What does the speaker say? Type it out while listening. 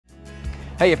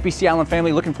Hey, FBC Allen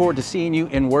family, looking forward to seeing you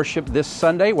in worship this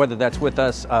Sunday, whether that's with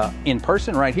us in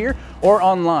person right here or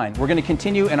online. We're going to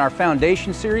continue in our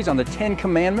foundation series on the 10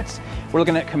 commandments. We're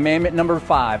looking at commandment number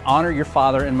 5, honor your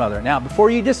father and mother. Now, before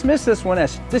you dismiss this one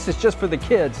as this is just for the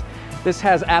kids, this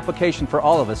has application for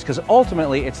all of us because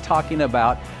ultimately it's talking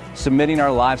about submitting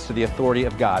our lives to the authority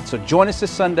of God. So join us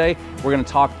this Sunday. We're going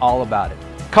to talk all about it.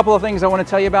 A couple of things I want to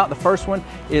tell you about. The first one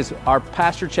is our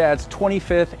Pastor Chad's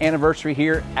 25th anniversary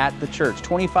here at the church.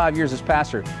 25 years as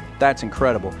pastor. That's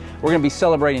incredible. We're going to be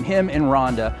celebrating him and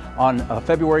Rhonda on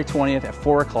February 20th at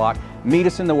 4 o'clock. Meet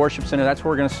us in the worship center. That's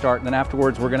where we're going to start. And then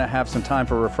afterwards, we're going to have some time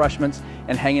for refreshments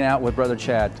and hanging out with Brother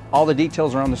Chad. All the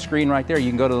details are on the screen right there.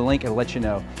 You can go to the link and let you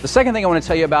know. The second thing I want to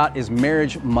tell you about is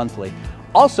Marriage Monthly.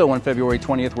 Also on February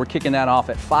 20th, we're kicking that off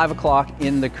at 5 o'clock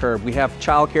in the Curb. We have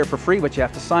childcare for free, but you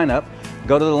have to sign up.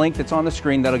 Go to the link that's on the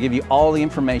screen. That'll give you all the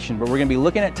information. But we're going to be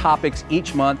looking at topics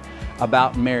each month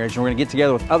about marriage. And we're going to get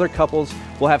together with other couples.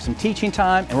 We'll have some teaching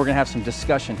time and we're going to have some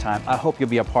discussion time. I hope you'll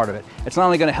be a part of it. It's not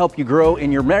only going to help you grow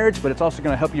in your marriage, but it's also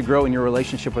going to help you grow in your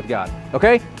relationship with God.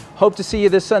 Okay? Hope to see you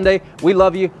this Sunday. We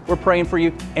love you. We're praying for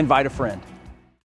you. Invite a friend.